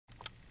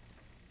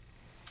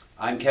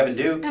I'm Kevin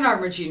Duke. And I'm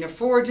Regina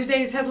Ford.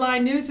 Today's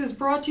headline news is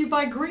brought to you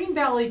by Green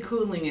Valley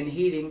Cooling and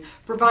Heating,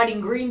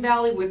 providing Green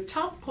Valley with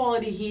top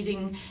quality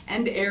heating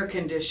and air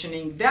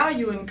conditioning,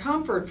 value and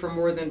comfort for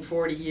more than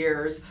 40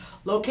 years.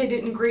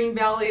 Located in Green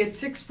Valley at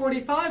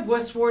 645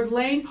 West Ward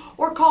Lane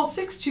or call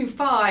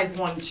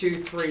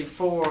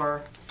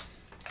 625-1234.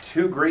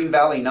 Two Green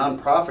Valley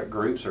nonprofit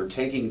groups are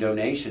taking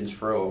donations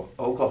for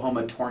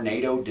Oklahoma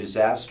tornado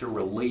disaster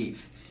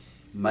relief.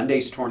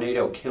 Monday's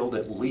tornado killed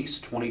at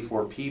least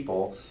 24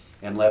 people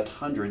and left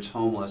hundreds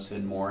homeless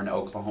and more in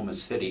Oklahoma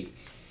City.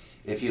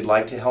 If you'd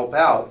like to help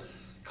out,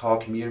 call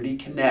Community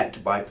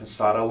Connect by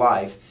Posada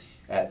Life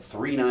at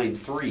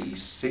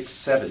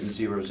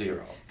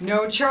 393-6700.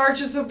 No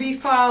charges will be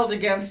filed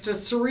against a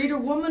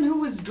Sarita woman who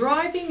was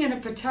driving in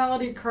a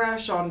fatality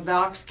crash on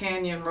Box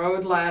Canyon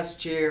Road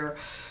last year.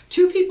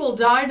 2 people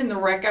died in the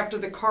wreck after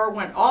the car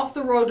went off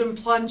the road and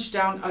plunged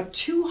down a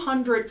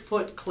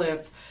 200-foot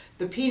cliff.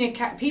 The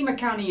Pima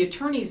County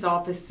Attorney's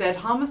Office said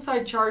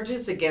homicide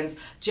charges against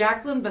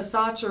Jacqueline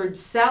Basacher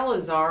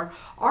Salazar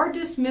are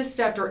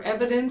dismissed after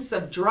evidence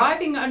of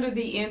driving under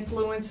the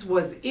influence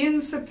was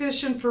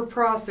insufficient for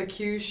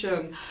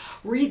prosecution.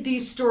 Read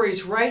these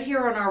stories right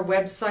here on our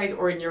website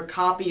or in your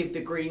copy of the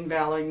Green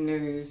Valley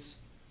News.